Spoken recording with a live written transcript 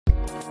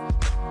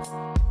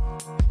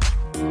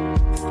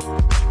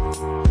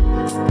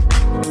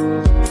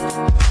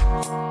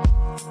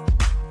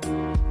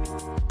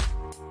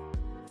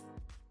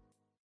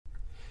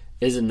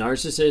Is a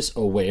narcissist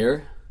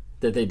aware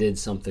that they did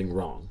something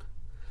wrong?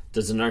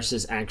 Does a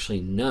narcissist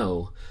actually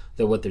know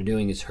that what they're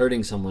doing is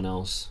hurting someone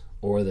else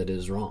or that it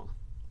is wrong?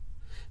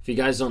 If you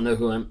guys don't know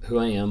who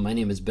I am, my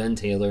name is Ben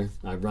Taylor.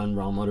 I run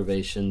Raw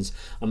Motivations.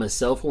 I'm a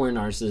self-aware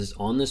narcissist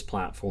on this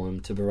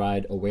platform to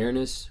provide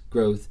awareness,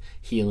 growth,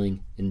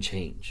 healing, and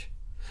change.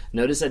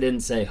 Notice I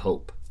didn't say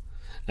hope.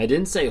 I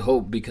didn't say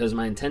hope because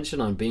my intention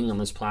on being on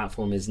this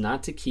platform is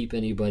not to keep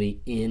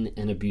anybody in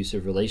an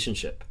abusive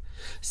relationship.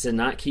 It's to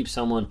not keep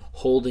someone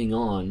holding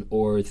on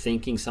or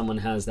thinking someone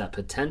has that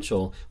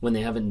potential when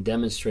they haven't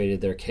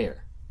demonstrated their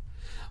care.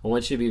 I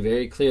want you to be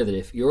very clear that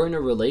if you're in a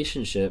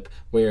relationship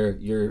where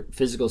your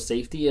physical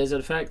safety is at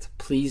effect,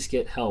 please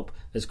get help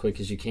as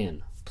quick as you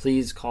can.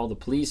 Please call the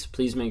police.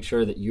 Please make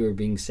sure that you are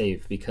being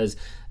safe because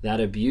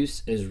that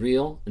abuse is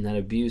real and that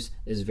abuse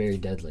is very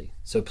deadly.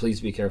 So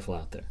please be careful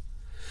out there.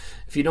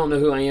 If you don't know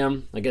who I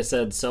am, like I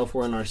said,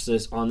 self-aware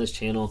narcissist on this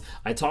channel.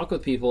 I talk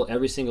with people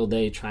every single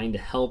day trying to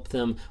help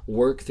them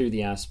work through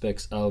the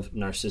aspects of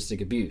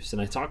narcissistic abuse.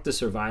 And I talk to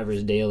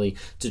survivors daily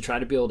to try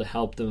to be able to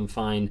help them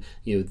find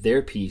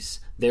their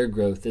peace, their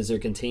growth as they're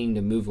continuing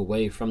to move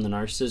away from the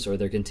narcissist or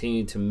they're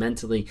continuing to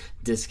mentally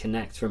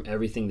disconnect from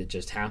everything that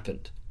just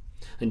happened.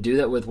 And do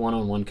that with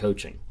one-on-one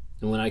coaching.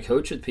 And when I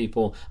coach with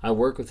people, I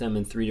work with them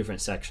in 3 different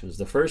sections.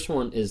 The first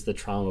one is the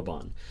trauma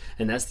bond.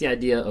 And that's the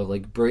idea of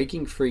like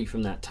breaking free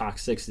from that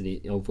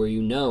toxicity of where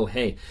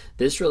hey,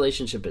 this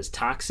relationship is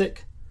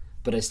toxic,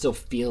 but I still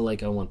feel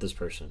like I want this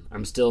person.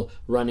 I'm still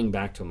running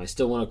back to them. I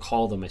still want to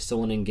call them. I still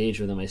want to engage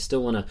with them. I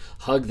still want to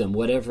hug them,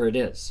 whatever it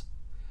is.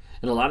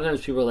 And a lot of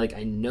times people are like,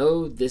 I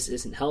know this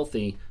isn't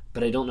healthy,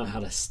 but I don't know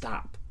how to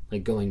stop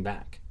going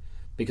back.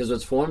 Because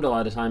what's formed a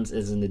lot of times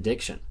is an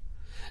addiction.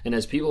 And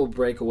as people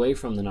break away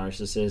from the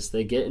narcissist,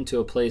 they get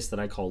into a place that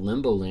I call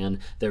limbo land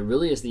that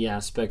really is the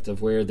aspect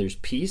of where there's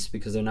peace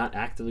because they're not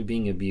actively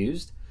being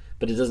abused,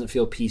 but it doesn't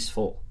feel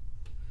peaceful.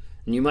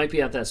 And you might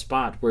be at that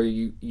spot where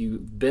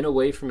you've been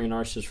away from your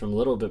narcissist for a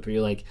little bit, but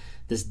you're like,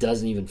 this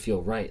doesn't even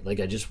feel right.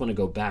 I just want to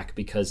go back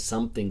because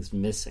something's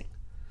missing.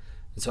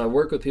 And so I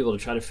work with people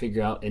to try to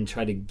figure out and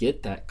try to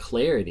get that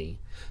clarity.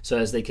 So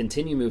as they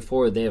continue to move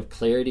forward, they have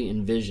clarity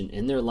and vision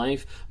in their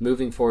life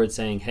moving forward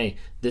saying, hey,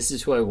 this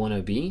is who I want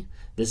to be.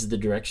 This is the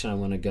direction I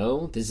want to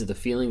go. These are the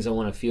feelings I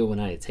want to feel when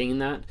I attain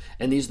that.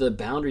 And these are the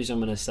boundaries I'm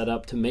going to set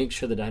up to make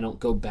sure that I don't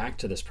go back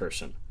to this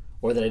person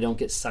or that I don't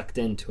get sucked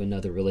into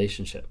another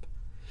relationship.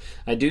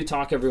 I do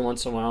talk every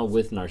once in a while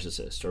with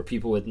narcissists or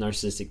people with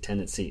narcissistic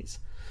tendencies.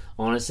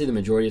 Honestly, the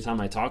majority of the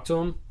time I talk to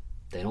them,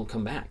 they don't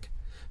come back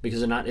because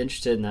they're not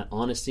interested in that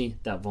honesty,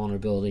 that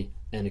vulnerability,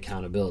 and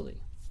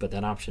accountability. But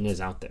that option is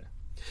out there.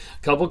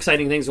 A couple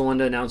exciting things I wanted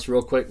to announce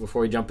real quick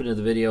before we jump into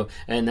the video,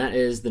 and that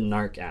is the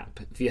NARC app.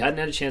 If you hadn't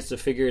had a chance to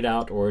figure it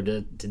out or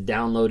to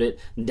download it,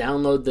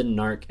 download the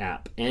NARC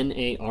app,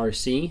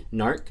 N-A-R-C,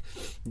 NARC.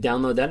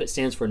 Download that. It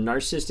stands for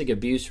Narcissistic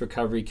Abuse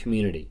Recovery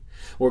Community.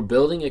 We're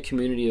building a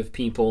community of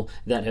people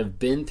that have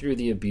been through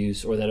the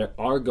abuse or that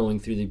are going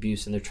through the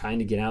abuse and they're trying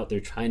to get out, they're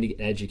trying to get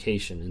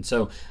education. And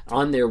so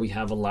on there we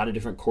have a lot of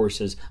different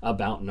courses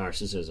about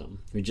narcissism.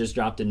 We just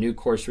dropped a new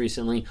course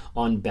recently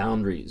on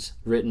boundaries,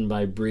 written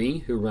by Bree,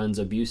 who runs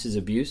Abuse is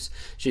Abuse.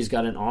 She's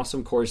got an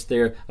awesome course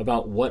there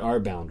about what are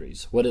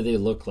boundaries, what do they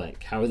look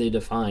like, how are they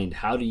defined,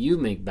 how do you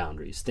make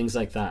boundaries, things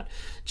like that.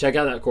 Check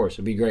out that course,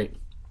 it'd be great.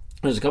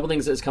 There's a couple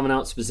things that's coming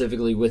out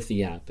specifically with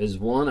the app. Is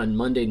one, on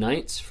Monday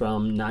nights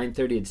from 9:30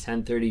 to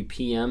 10:30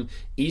 p.m.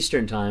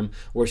 Eastern Time,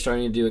 we're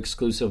starting to do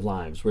exclusive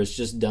lives where it's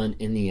just done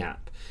in the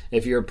app.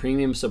 If you're a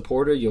premium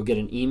supporter, you'll get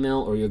an email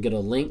or you'll get a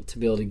link to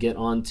be able to get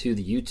onto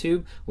the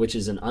YouTube, which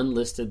is an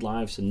unlisted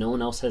live, so no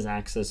one else has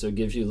access. So it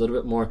gives you a little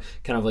bit more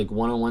kind of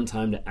one-on-one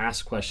time to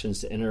ask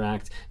questions, to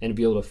interact, and to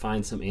be able to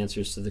find some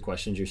answers to the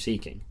questions you're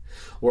seeking.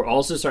 We're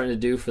also starting to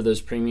do for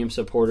those premium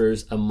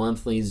supporters a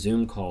monthly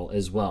Zoom call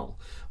as well.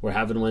 We're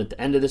having one at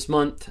the end of this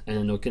month, and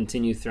it'll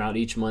continue throughout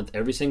each month.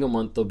 Every single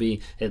month, there'll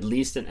be at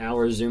least an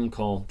hour Zoom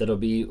call that'll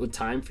be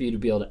time for you to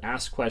be able to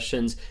ask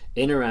questions,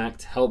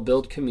 interact, help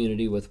build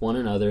community with one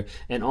another,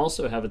 and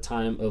also have a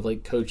time of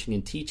coaching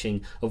and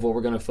teaching of what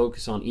we're going to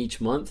focus on each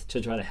month to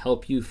try to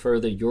help you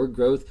further your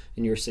growth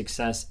and your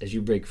success as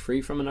you break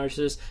free from a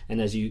narcissist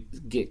and as you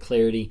get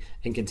clarity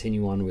and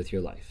continue on with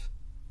your life.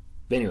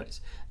 But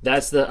anyways,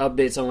 that's the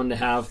updates I wanted to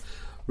have.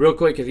 Real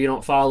quick, if you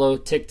don't follow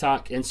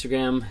TikTok,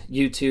 Instagram,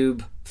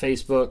 YouTube,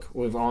 Facebook,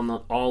 we're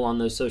all on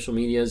those social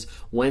medias.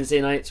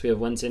 Wednesday nights, we have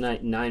Wednesday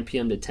night 9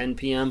 p.m. to 10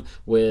 p.m.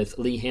 with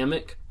Lee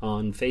Hammock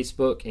on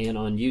Facebook and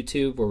on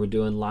YouTube, where we're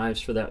doing lives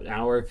for that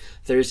hour.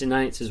 Thursday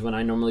nights is when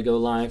I normally go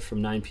live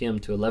from 9 p.m.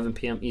 to 11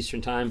 p.m.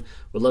 Eastern Time.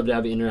 Would love to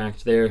have you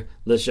interact there.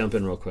 Let's jump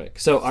in real quick.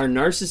 So are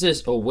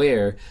narcissists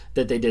aware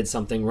that they did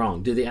something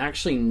wrong? Do they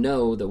actually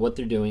know that what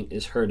they're doing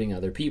is hurting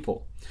other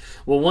people?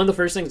 Well, one of the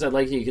first things I'd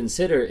like you to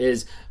consider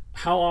is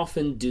how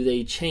often do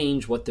they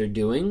change what they're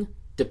doing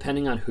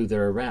depending on who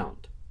they're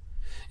around?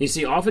 You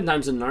see,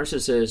 oftentimes a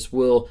narcissist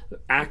will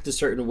act a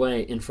certain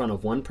way in front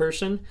of one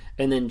person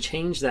and then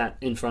change that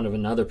in front of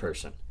another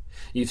person.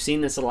 You've seen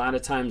this a lot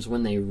of times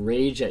when they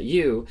rage at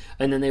you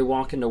and then they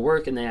walk into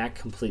work and they act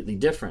completely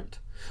different.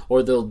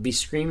 Or they'll be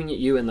screaming at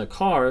you in the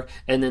car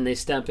and then they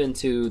step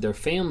into their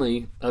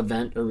family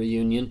event or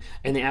reunion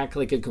and they act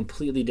like a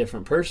completely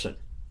different person.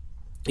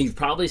 You've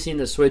probably seen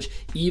this switch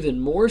even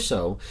more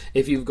so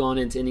if you've gone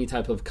into any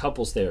type of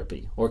couples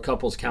therapy or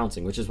couples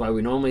counseling, which is why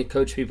we normally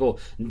coach people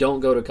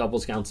don't go to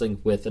couples counseling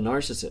with a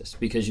narcissist,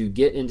 because you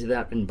get into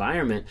that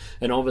environment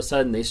and all of a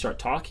sudden they start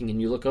talking and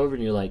you look over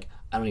and you're like,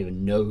 I don't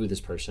even know who this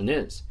person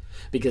is,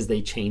 because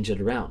they change it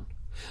around.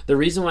 The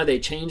reason why they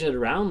change it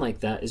around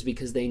like that is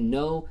because they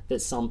know that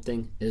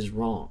something is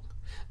wrong.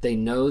 They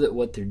know that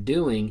what they're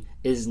doing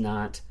is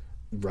not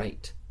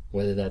right.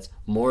 Whether that's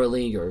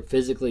morally or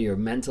physically or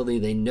mentally,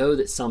 they know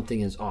that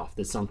something is off,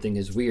 that something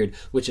is weird,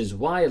 which is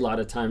why a lot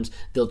of times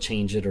they'll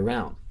change it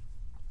around.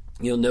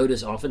 You'll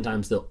notice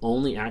oftentimes they'll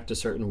only act a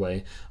certain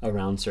way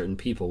around certain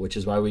people, which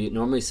is why we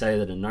normally say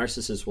that a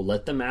narcissist will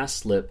let the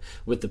mask slip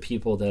with the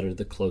people that are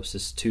the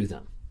closest to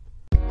them.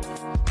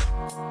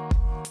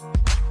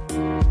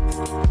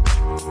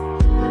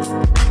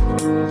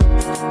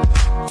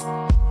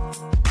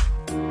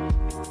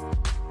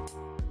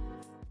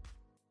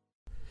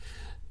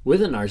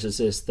 With a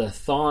narcissist, the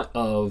thought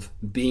of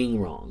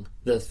being wrong,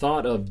 the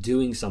thought of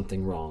doing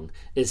something wrong,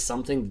 is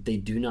something that they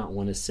do not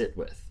want to sit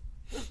with.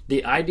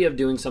 The idea of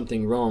doing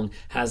something wrong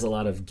has a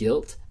lot of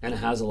guilt and it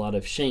has a lot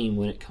of shame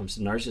when it comes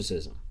to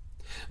narcissism.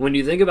 When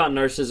you think about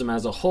narcissism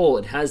as a whole,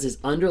 it has this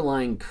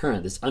underlying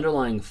current, this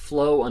underlying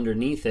flow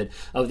underneath it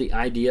of the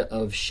idea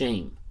of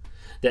shame.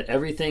 That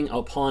everything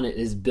upon it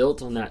is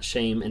built on that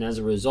shame, and as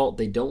a result,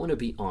 they don't want to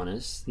be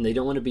honest, and they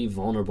don't want to be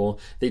vulnerable,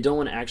 they don't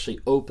want to actually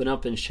open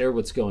up and share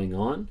what's going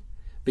on,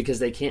 because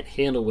they can't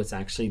handle what's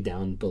actually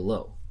down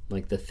below,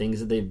 like the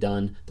things that they've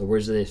done, the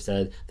words that they've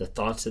said, the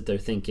thoughts that they're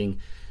thinking,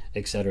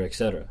 etc.,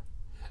 etc.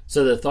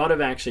 So the thought of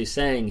actually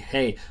saying,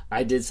 hey,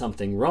 I did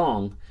something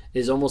wrong,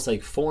 is almost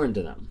like foreign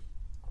to them.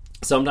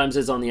 Sometimes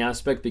it's on the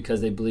aspect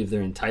because they believe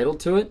they're entitled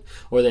to it,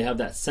 or they have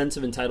that sense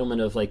of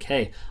entitlement of like,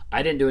 hey,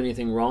 I didn't do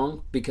anything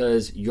wrong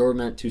because you're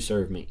meant to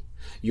serve me.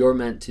 You're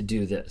meant to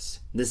do this.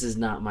 This is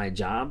not my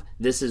job.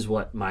 This is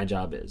what my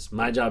job is.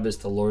 My job is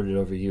to lord it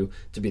over you,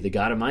 to be the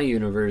God of my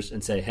universe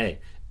and say, hey,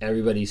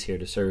 everybody's here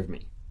to serve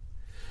me.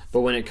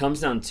 But when it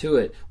comes down to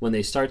it, when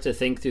they start to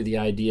think through the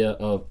idea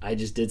of, I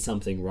just did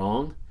something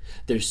wrong,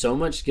 there's so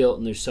much guilt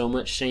and there's so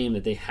much shame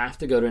that they have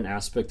to go to an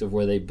aspect of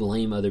where they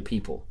blame other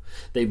people.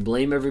 They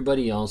blame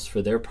everybody else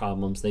for their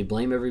problems. They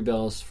blame everybody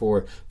else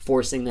for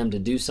forcing them to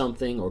do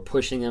something or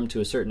pushing them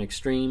to a certain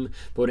extreme.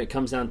 But when it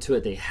comes down to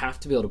it, they have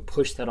to be able to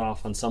push that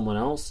off on someone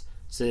else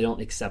so they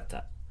don't accept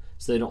that.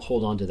 So they don't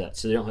hold on to that.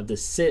 So they don't have to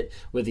sit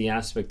with the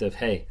aspect of,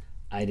 hey,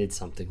 I did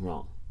something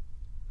wrong.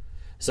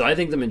 So I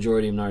think the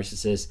majority of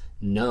narcissists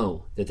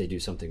know that they do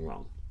something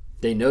wrong.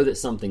 They know that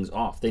something's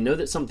off. They know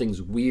that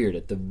something's weird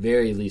at the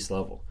very least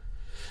level.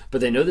 But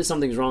they know that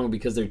something's wrong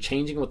because they're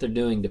changing what they're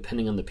doing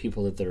depending on the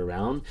people that they're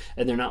around,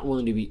 and they're not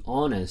willing to be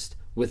honest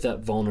with that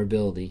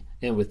vulnerability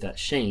and with that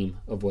shame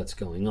of what's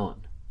going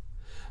on.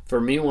 For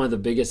me, one of the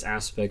biggest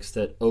aspects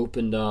that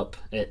opened up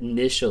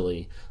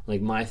initially,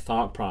 like my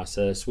thought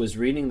process, was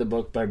reading the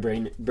book by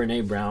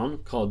Brene Brown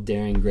called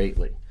Daring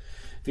Greatly.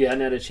 If you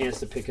hadn't had a chance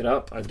to pick it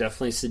up, I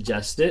definitely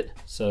suggest it.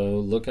 So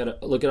look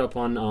it up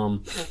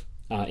on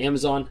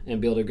Amazon and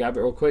be able to grab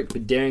it real quick.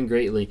 But Daring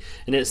Greatly,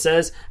 and it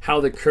says how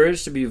the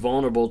courage to be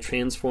vulnerable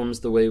transforms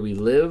the way we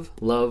live,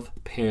 love,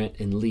 parent,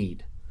 and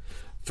lead.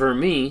 For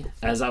me,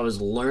 as I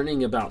was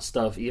learning about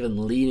stuff,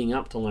 even leading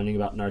up to learning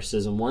about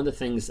narcissism, one of the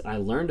things I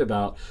learned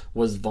about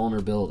was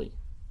vulnerability,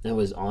 and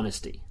was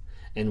honesty,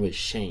 and was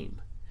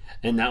shame.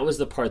 And that was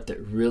the part that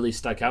really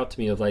stuck out to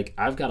me of like,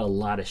 I've got a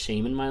lot of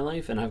shame in my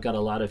life, and I've got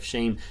a lot of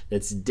shame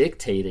that's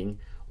dictating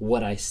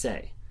what I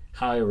say,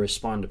 how I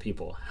respond to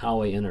people,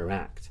 how I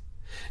interact.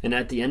 And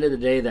at the end of the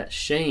day, that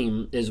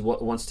shame is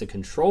what wants to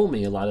control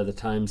me a lot of the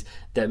times,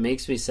 that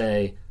makes me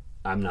say,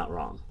 I'm not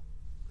wrong.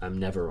 I'm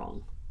never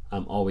wrong.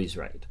 I'm always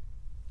right.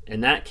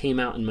 And that came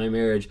out in my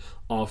marriage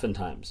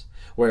oftentimes,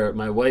 where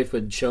my wife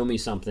would show me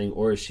something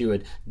or she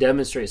would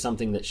demonstrate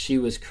something that she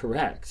was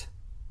correct,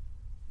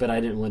 but I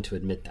didn't want to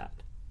admit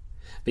that.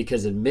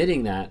 Because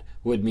admitting that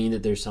would mean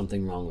that there's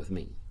something wrong with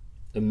me.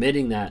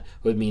 Admitting that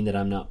would mean that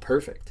I'm not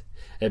perfect.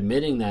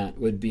 Admitting that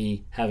would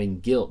be having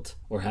guilt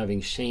or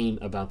having shame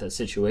about that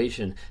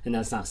situation, and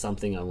that's not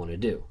something I want to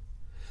do.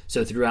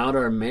 So throughout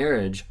our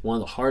marriage, one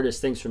of the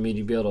hardest things for me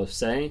to be able to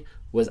say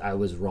was I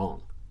was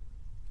wrong.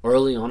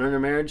 Early on in our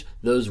marriage,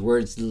 those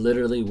words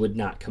literally would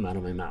not come out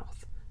of my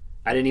mouth.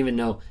 I didn't even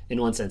know,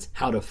 in one sense,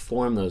 how to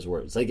form those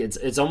words. Like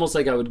it's almost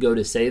like I would go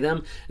to say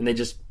them, and they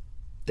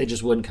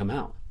just wouldn't come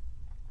out.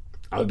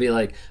 I would be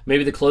like,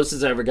 maybe the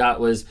closest I ever got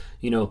was,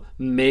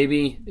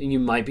 maybe you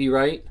might be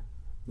right,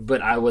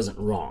 but I wasn't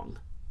wrong.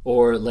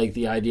 Or like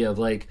the idea of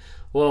like,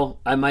 well,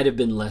 I might have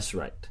been less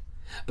right.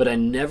 But I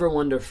never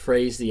wanted to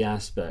phrase the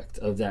aspect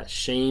of that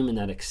shame and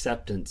that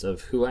acceptance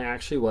of who I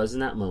actually was in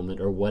that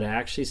moment, or what I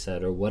actually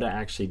said, or what I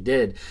actually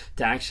did,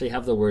 to actually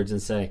have the words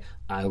and say,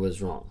 I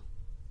was wrong.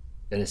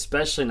 And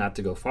especially not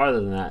to go farther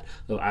than that,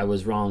 oh, I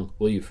was wrong,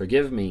 will you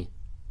forgive me?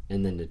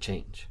 And then to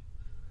change.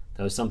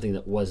 That was something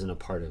that wasn't a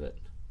part of it.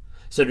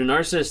 So do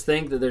narcissists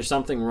think that there's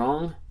something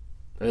wrong?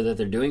 Or that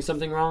they're doing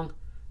something wrong?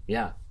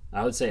 Yeah,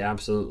 I would say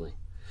absolutely.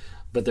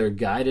 But they're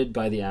guided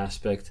by the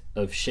aspect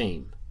of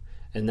shame.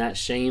 And that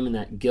shame and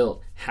that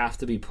guilt have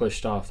to be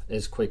pushed off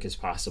as quick as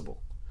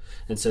possible.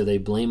 And so they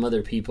blame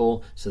other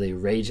people, so they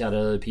rage out at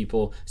other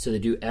people, so they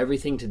do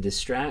everything to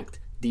distract,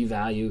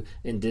 devalue,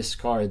 and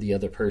discard the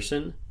other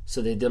person,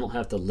 so they don't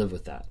have to live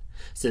with that.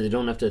 So they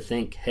don't have to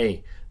think,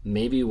 hey,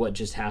 maybe what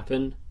just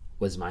happened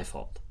was my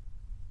fault.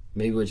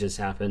 Maybe what just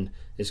happened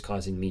is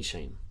causing me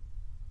shame.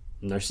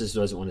 Narcissist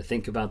doesn't want to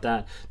think about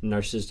that.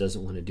 Narcissist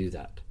doesn't want to do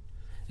that.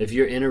 If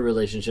you're in a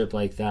relationship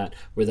like that,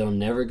 where they're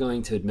never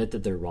going to admit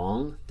that they're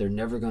wrong, they're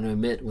never going to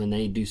admit when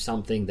they do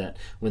something, that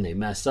when they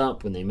mess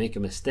up, when they make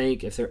a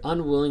mistake, if they're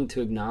unwilling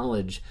to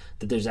acknowledge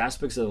that there's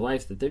aspects of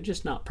life that they're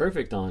just not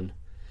perfect on,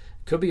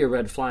 it could be a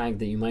red flag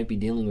that you might be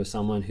dealing with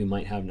someone who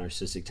might have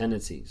narcissistic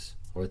tendencies,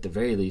 or at the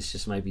very least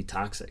just might be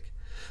toxic.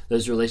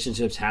 Those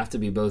relationships have to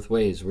be both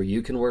ways, where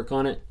you can work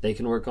on it, they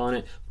can work on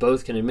it,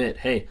 both can admit,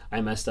 hey,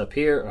 I messed up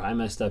here, or I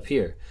messed up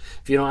here.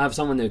 If you don't have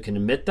someone who can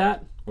admit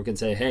that, or can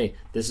say, hey,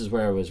 this is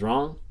where I was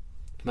wrong,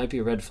 it might be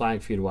a red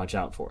flag for you to watch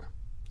out for.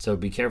 So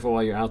be careful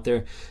while you're out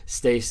there.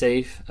 Stay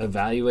safe,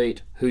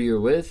 evaluate who you're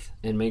with,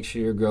 and make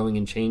sure you're growing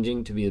and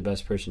changing to be the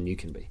best person you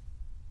can be.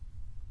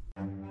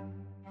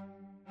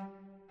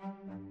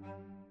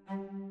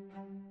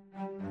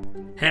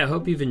 Hey, I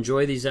hope you've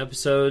enjoyed these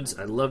episodes.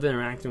 I love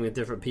interacting with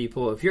different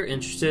people. If you're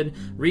interested,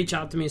 reach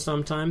out to me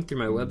sometime through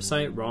my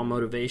website, Raw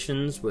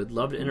Motivations. Would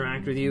love to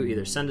interact with you.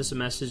 Either send us a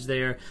message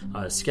there,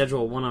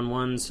 schedule a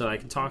one-on-one so I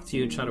can talk to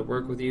you and try to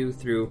work with you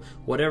through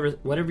whatever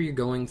you're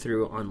going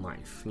through on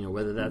life. You know,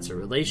 whether that's a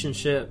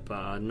relationship,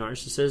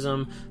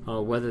 narcissism,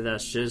 whether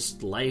that's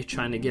just life,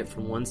 trying to get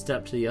from one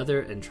step to the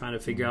other and trying to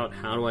figure out,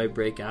 how do I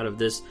break out of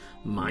this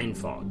mind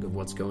fog of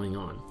what's going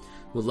on.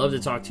 Would love to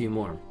talk to you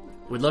more.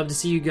 Would love to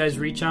see you guys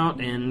reach out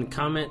and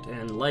comment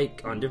and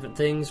like on different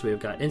things. We've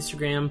got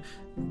Instagram,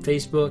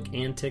 Facebook,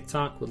 and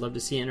TikTok. Would love to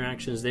see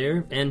interactions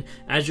there. And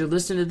as you're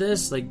listening to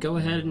this, go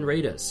ahead and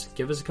rate us.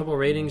 Give us a couple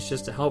ratings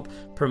just to help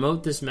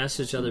promote this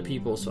message to other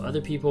people, so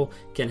other people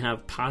can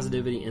have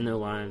positivity in their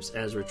lives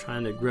as we're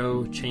trying to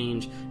grow,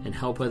 change, and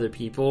help other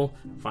people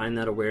find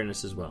that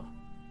awareness as well.